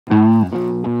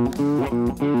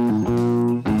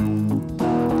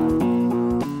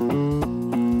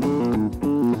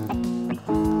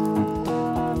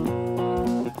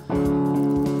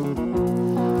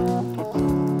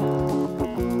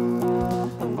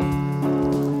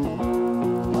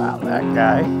That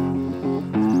guy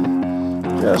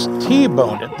just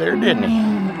T-boned it there, didn't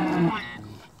he?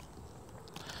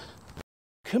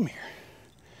 Come here.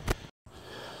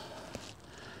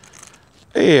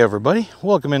 Hey everybody,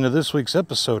 welcome into this week's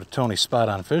episode of Tony's Spot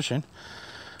on Fishing.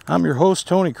 I'm your host,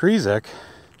 Tony Krizek.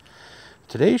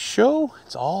 Today's show,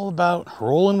 it's all about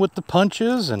rolling with the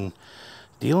punches and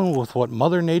dealing with what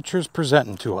Mother Nature's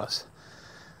presenting to us.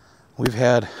 We've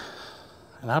had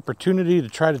an opportunity to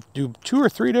try to do 2 or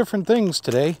 3 different things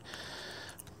today,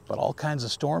 but all kinds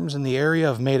of storms in the area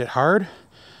have made it hard.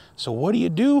 So what do you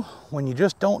do when you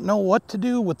just don't know what to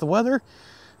do with the weather?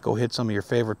 Go hit some of your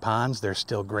favorite ponds. There's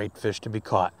still great fish to be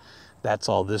caught. That's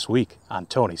all this week on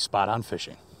Tony's Spot on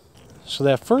Fishing. So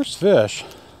that first fish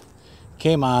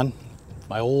came on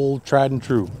my old tried and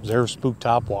true Zara Spook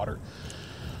topwater.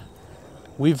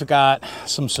 We've got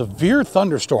some severe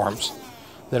thunderstorms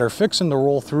that are fixing to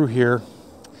roll through here.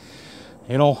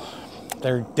 You know,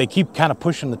 they keep kind of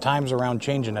pushing the times around,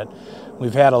 changing it.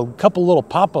 We've had a couple little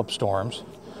pop-up storms.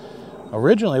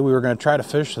 Originally, we were going to try to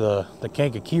fish the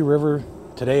Kankakee River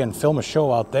today and film a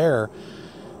show out there,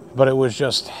 but it was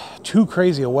just too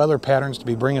crazy of weather patterns to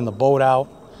be bringing the boat out.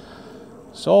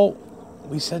 So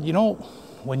we said, you know,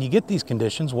 when you get these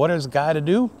conditions, what is a guy to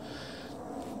do?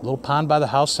 Little pond by the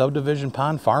house, subdivision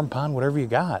pond, farm pond, whatever you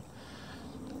got.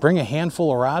 Bring a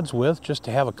handful of rods with just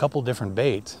to have a couple different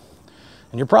baits.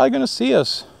 And you're probably going to see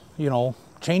us, you know,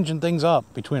 changing things up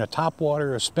between a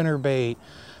topwater, a spinner bait,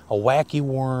 a wacky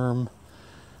worm,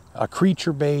 a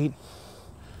creature bait.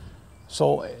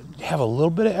 So have a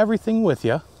little bit of everything with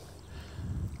you,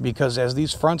 because as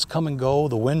these fronts come and go,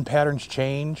 the wind patterns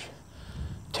change,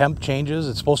 temp changes.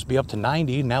 It's supposed to be up to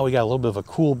 90. Now we got a little bit of a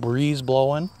cool breeze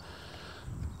blowing.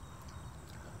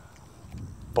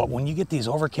 But when you get these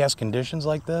overcast conditions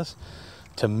like this,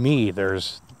 to me,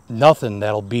 there's nothing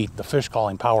that'll beat the fish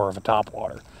calling power of a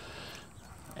topwater.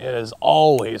 It is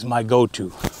always my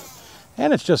go-to.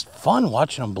 And it's just fun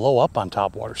watching them blow up on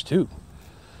topwaters too.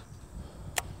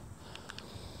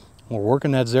 We're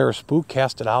working that Zara Spook,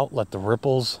 cast it out, let the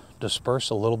ripples disperse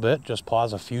a little bit, just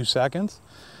pause a few seconds,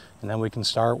 and then we can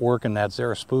start working that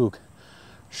Zara Spook.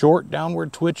 Short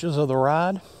downward twitches of the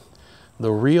rod.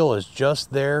 The reel is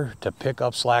just there to pick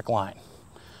up slack line.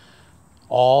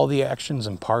 All the action's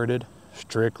imparted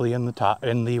strictly in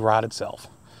the rod itself.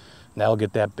 And that'll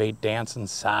get that bait dancing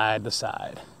side to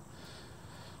side.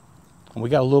 And we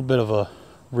got a little bit of a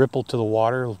ripple to the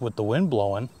water with the wind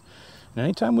blowing. And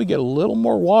anytime we get a little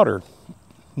more water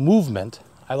movement,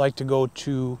 I like to go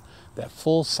to that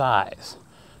full size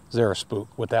Zara Spook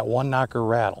with that 1-knocker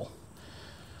rattle.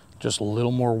 Just a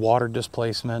little more water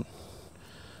displacement.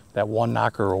 That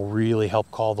 1-knocker will really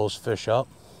help call those fish up.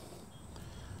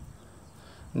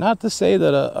 Not to say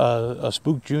that a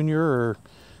Spook Junior or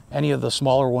any of the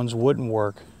smaller ones wouldn't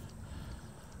work,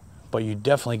 but you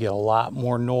definitely get a lot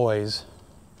more noise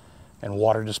and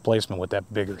water displacement with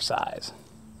that bigger size.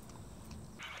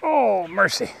 Oh,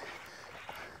 mercy.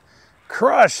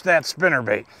 Crush that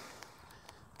spinnerbait.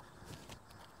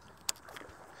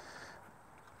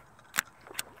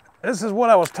 This is what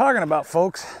I was talking about,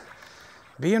 folks.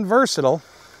 Being versatile.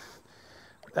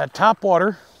 That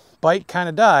topwater bite kind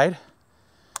of died.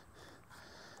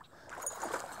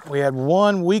 We had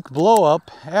 1 weak blow up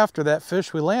after that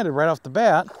fish we landed right off the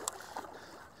bat.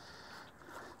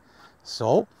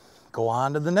 So, go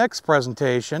on to the next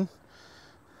presentation.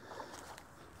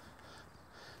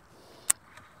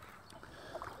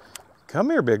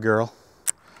 Come here, big girl.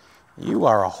 You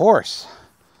are a horse.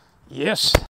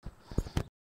 Yes.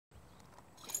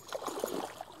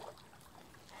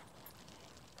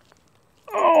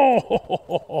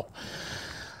 Oh,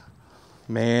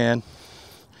 man.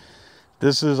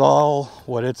 This is all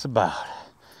what it's about.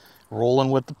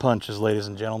 Rolling with the punches, ladies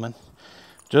and gentlemen.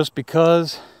 Just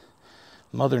because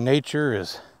Mother Nature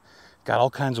has got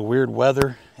all kinds of weird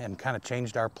weather and kind of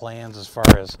changed our plans as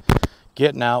far as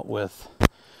getting out with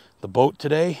the boat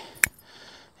today.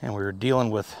 And we were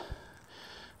dealing with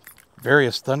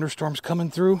various thunderstorms coming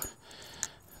through.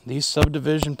 These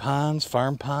subdivision ponds,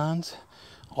 farm ponds,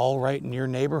 all right in your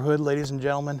neighborhood, ladies and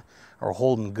gentlemen, are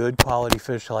holding good quality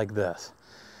fish like this.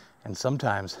 And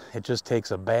sometimes it just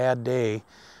takes a bad day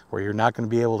where you're not going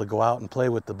to be able to go out and play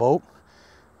with the boat.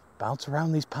 Bounce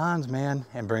around these ponds, man,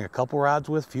 and bring a couple rods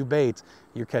with, a few baits.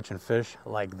 You're catching fish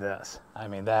like this. I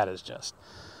mean, that is just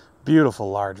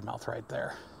beautiful largemouth right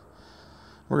there.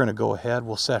 We're going to go ahead.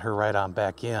 We'll set her right on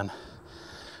back in.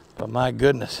 But my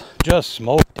goodness, just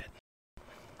smoked it.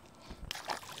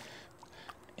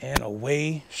 And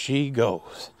away she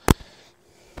goes.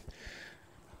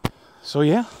 So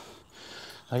yeah,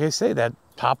 like I say, that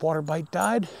topwater bite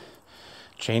died.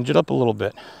 Change it up a little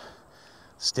bit.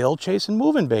 still chasing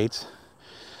moving baits,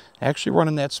 actually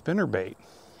running that spinner bait.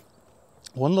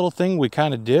 One little thing we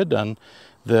kind of did on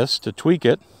this to tweak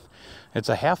it, it's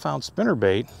a 1/2 ounce spinner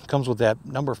bait, comes with that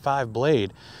number 5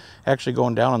 blade, actually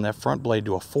going down on that front blade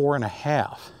to a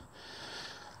 4.5.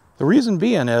 The reason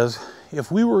being is,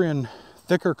 if we were in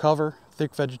thicker cover,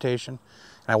 thick vegetation,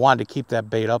 and I wanted to keep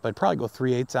that bait up, I'd probably go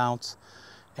 3/8 ounce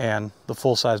and the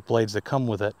full-size blades that come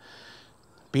with it.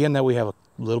 Being that we have a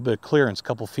little bit of clearance, a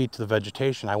couple feet to the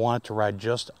vegetation, I want it to ride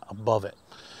just above it.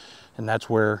 And that's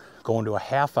where going to a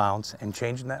 1/2 ounce and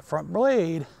changing that front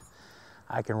blade,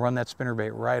 I can run that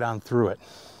spinnerbait right on through it.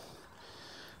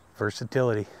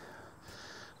 Versatility.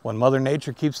 When Mother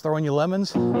Nature keeps throwing you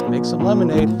lemons, make some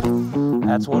lemonade.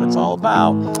 That's what it's all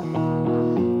about.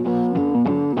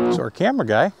 So our camera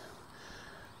guy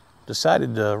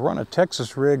decided to run a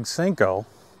Texas rig Senko.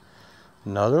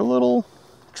 Another little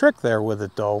trick there with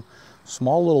it though.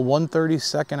 Small little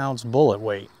 1/32 ounce bullet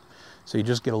weight. So you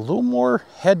just get a little more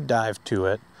head dive to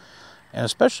it. And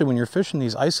especially when you're fishing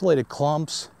these isolated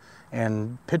clumps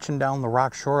and pitching down the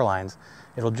rock shorelines,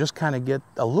 it'll just kind of get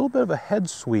a little bit of a head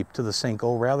sweep to the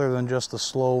Senko rather than just a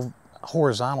slow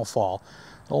horizontal fall.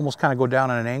 It'll almost kind of go down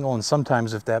at an angle, and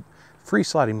sometimes if that free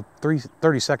sliding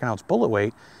 32 ounce bullet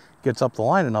weight gets up the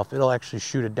line enough, it'll actually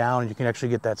shoot it down and you can actually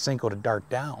get that Senko to dart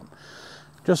down.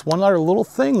 Just one other little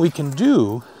thing we can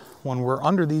do when we're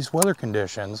under these weather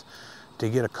conditions to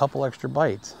get a couple extra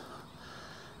bites.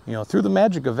 You know, through the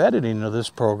magic of editing of this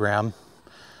program,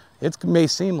 it may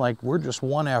seem like we're just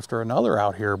one after another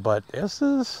out here, but this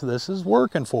is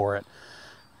working for it.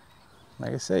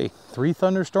 Like I say, 3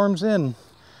 thunderstorms in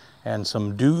and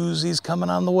some doozies coming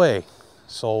on the way.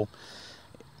 So,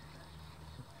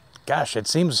 gosh, it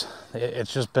seems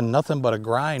it's just been nothing but a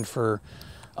grind for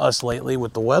us lately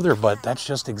with the weather, but that's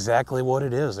just exactly what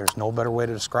it is. There's no better way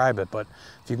to describe it, but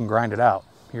if you can grind it out,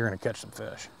 you're gonna catch some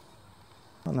fish.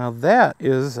 Well, now that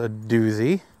is a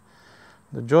doozy.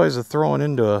 The joys of throwing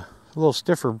into a little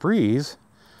stiffer breeze,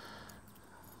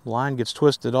 line gets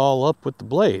twisted all up with the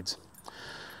blades.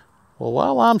 Well,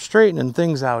 while I'm straightening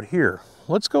things out here,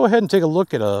 let's go ahead and take a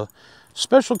look at a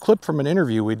special clip from an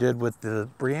interview we did with the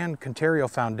Breanne Conterio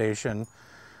Foundation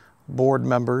board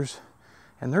members.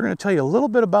 And they're going to tell you a little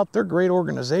bit about their great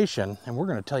organization, and we're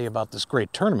going to tell you about this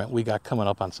great tournament we got coming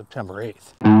up on September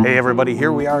 8th. Hey everybody,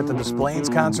 here we are at the Des Plaines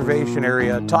Conservation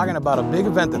Area talking about a big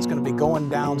event that's going to be going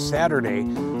down Saturday,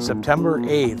 September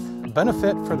 8th. A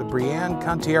benefit for the Breanne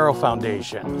Conterio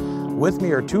Foundation. With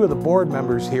me are 2 of the board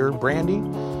members here. Brandy,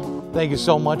 thank you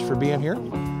so much for being here.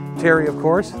 Terry, of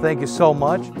course, thank you so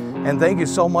much. And thank you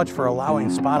so much for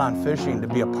allowing Spot On Fishing to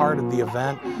be a part of the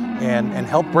event and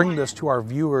help bring this to our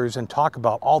viewers and talk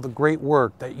about all the great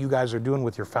work that you guys are doing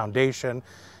with your foundation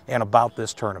and about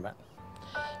this tournament.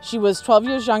 She was 12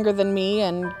 years younger than me,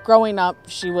 and growing up,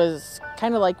 she was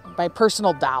kind of like my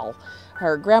personal doll.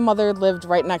 Her grandmother lived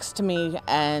right next to me,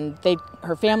 and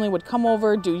her family would come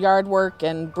over, do yard work,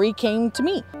 and Bree came to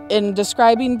me. In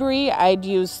describing Bree, I'd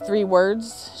use 3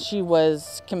 words. She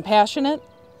was compassionate,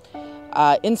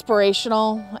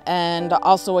 inspirational, and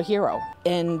also a hero.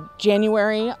 In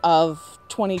January of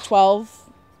 2012,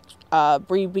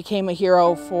 Bree became a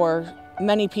hero for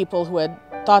many people who had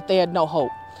thought they had no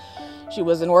hope. She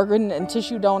was an organ and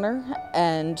tissue donor,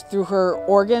 and through her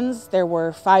organs there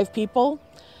were 5 people,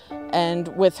 and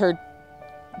with her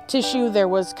tissue there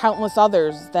was countless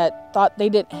others that thought they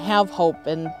didn't have hope,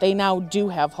 and they now do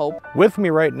have hope. With me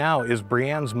right now is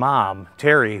Breanne's mom,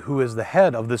 Terry, who is the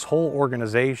head of this whole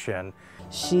organization.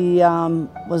 She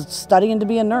was studying to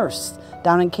be a nurse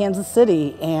down in Kansas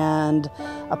City, and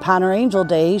upon her Angel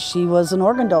Day, she was an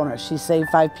organ donor. She saved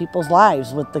 5 people's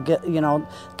lives with the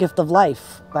gift of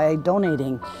life by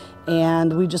donating,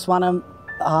 and we just want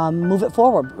to move it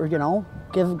forward.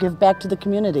 Give back to the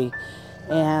community,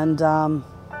 and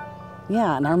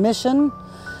yeah, and our mission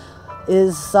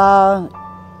is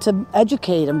to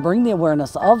educate and bring the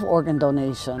awareness of organ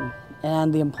donation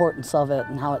and the importance of it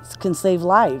and how it can save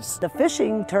lives. The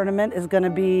fishing tournament is going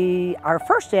to be our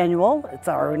first annual. It's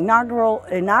our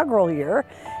inaugural year,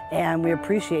 and we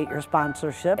appreciate your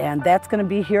sponsorship. And that's going to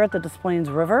be here at the Des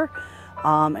Plaines River,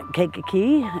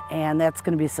 Kankakee, and that's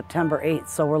going to be September 8th.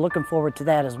 So we're looking forward to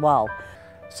that as well.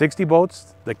 60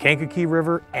 boats, the Kankakee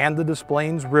River and the Des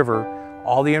Plaines River.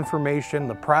 All the information,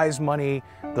 the prize money,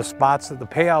 the spots, the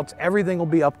payouts, everything will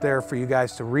be up there for you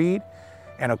guys to read.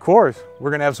 And of course, we're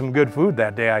gonna have some good food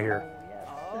that day out here.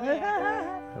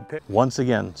 Okay. Once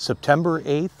again, September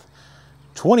 8th,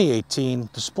 2018,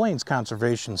 Des Plaines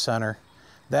Conservation Center.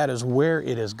 That is where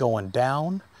it is going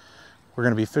down. We're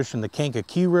gonna be fishing the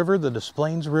Kankakee River, the Des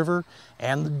Plaines River,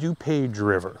 and the DuPage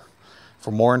River.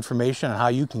 For more information on how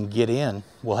you can get in,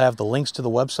 we'll have the links to the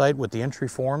website with the entry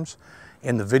forms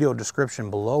in the video description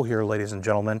below here, ladies and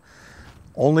gentlemen.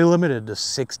 Only limited to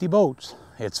 60 boats.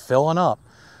 It's filling up.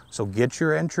 So get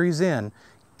your entries in.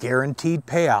 Guaranteed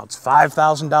payouts.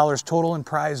 $5,000 total in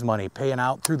prize money paying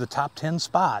out through the top 10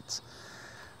 spots.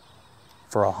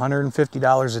 For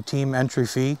 $150 a team entry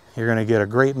fee, you're going to get a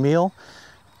great meal.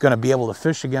 Going to be able to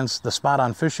fish against the Spot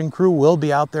On Fishing crew. We'll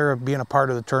be out there being a part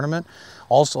of the tournament.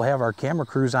 Also have our camera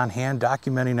crews on hand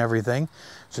documenting everything.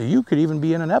 So you could even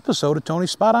be in an episode of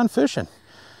Tony's Spot On Fishing.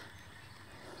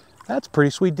 That's a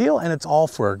pretty sweet deal, and it's all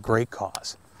for a great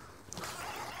cause.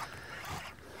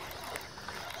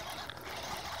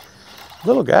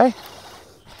 Little guy.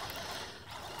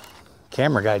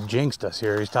 Camera guy jinxed us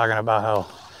here. He's talking about how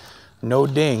no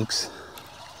dinks.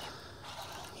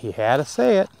 He had to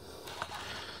say it,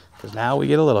 because now we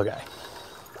get a little guy.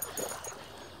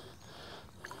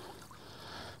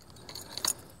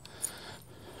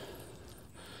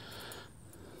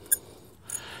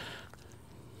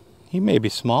 He may be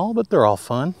small, but they're all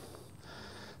fun.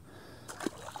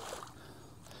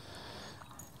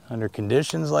 Under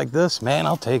conditions like this, man,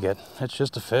 I'll take it. It's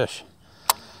just a fish.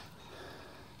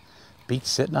 Beats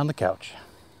sitting on the couch.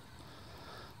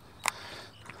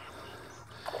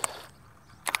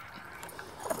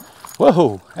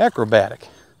 Whoa, acrobatic.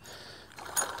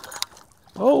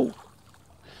 Oh,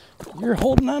 you're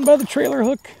holding on by the trailer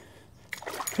hook.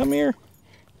 Come here.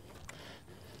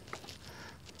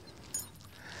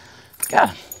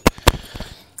 God.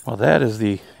 Well, that is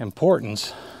the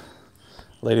importance,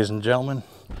 ladies and gentlemen,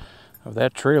 of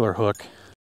that trailer hook,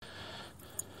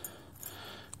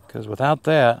 because without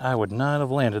that I would not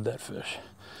have landed that fish.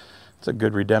 It's a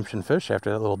good redemption fish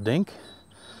after that little dink.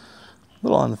 A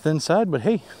little on the thin side, but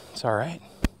hey, it's all right.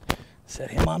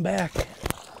 Set him on back.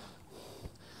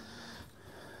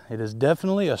 It is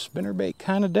definitely a spinnerbait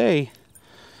kind of day.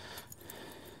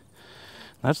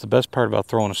 That's the best part about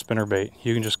throwing a spinnerbait.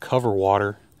 You can just cover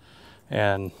water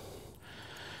and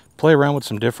play around with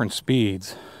some different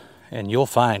speeds, and you'll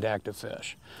find active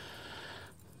fish.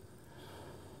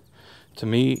 To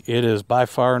me, it is by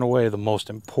far and away the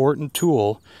most important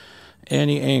tool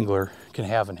any angler can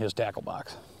have in his tackle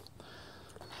box.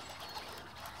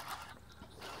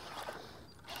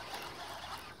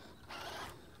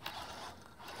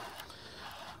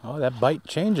 Oh, that bite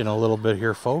changing a little bit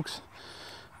here, folks.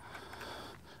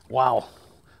 Wow,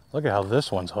 look at how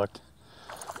this one's hooked.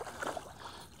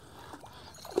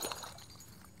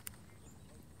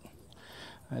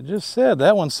 I just said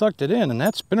that one sucked it in, and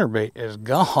that spinnerbait is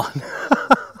gone.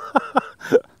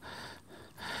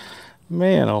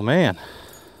 Man, oh man.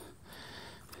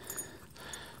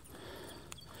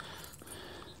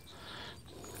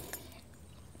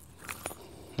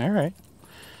 All right,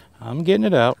 I'm getting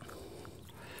it out.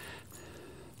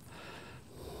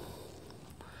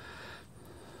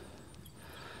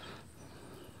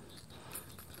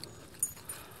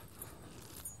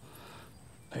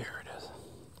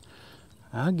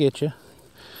 I'll get you.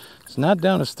 It's not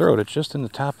down his throat, it's just in the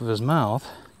top of his mouth.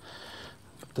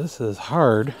 But this is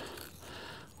hard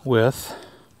with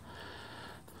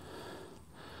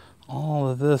all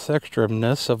of this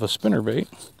extraness of a spinnerbait.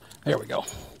 There we go.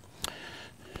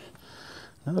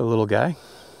 Another little guy.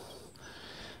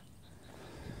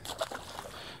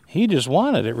 He just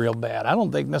wanted it real bad. I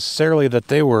don't think necessarily that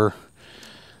they were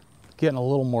getting a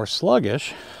little more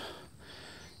sluggish.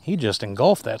 He just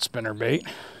engulfed that spinnerbait.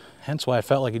 Hence why I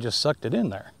felt like he just sucked it in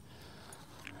there.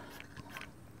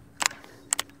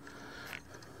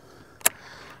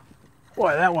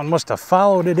 Boy, that one must have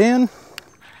followed it in,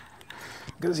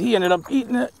 because he ended up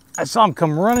eating it. I saw him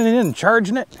come running in and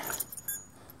charging it.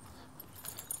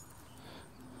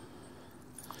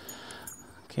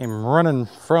 Came running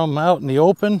from out in the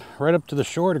open right up to the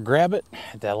shore to grab it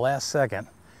at that last second.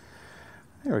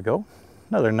 There we go.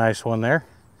 Another nice one there.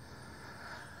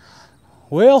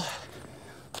 Well,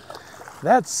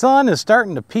 that sun is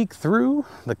starting to peek through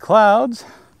the clouds,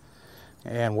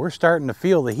 and we're starting to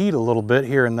feel the heat a little bit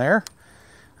here and there.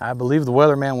 I believe the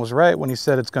weatherman was right when he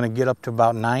said it's going to get up to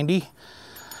about 90.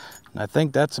 And I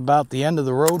think that's about the end of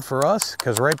the road for us,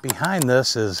 because right behind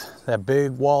this is that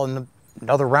big wall and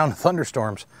another round of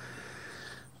thunderstorms.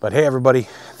 But hey, everybody,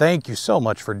 thank you so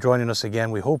much for joining us again.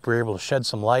 We hope we're able to shed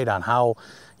some light on how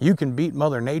you can beat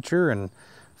Mother Nature and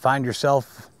find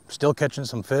yourself still catching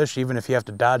some fish, even if you have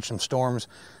to dodge some storms.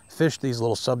 Fish these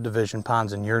little subdivision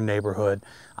ponds in your neighborhood.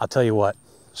 I'll tell you what,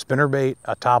 spinnerbait,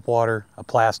 a topwater, a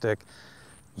plastic,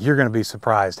 you're going to be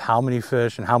surprised how many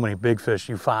fish and how many big fish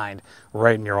you find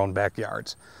right in your own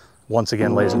backyards. Once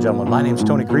again, ladies and gentlemen, my name's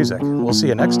Tony Krizek. We'll see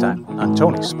you next time on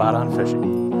Tony's Spot On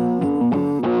Fishing.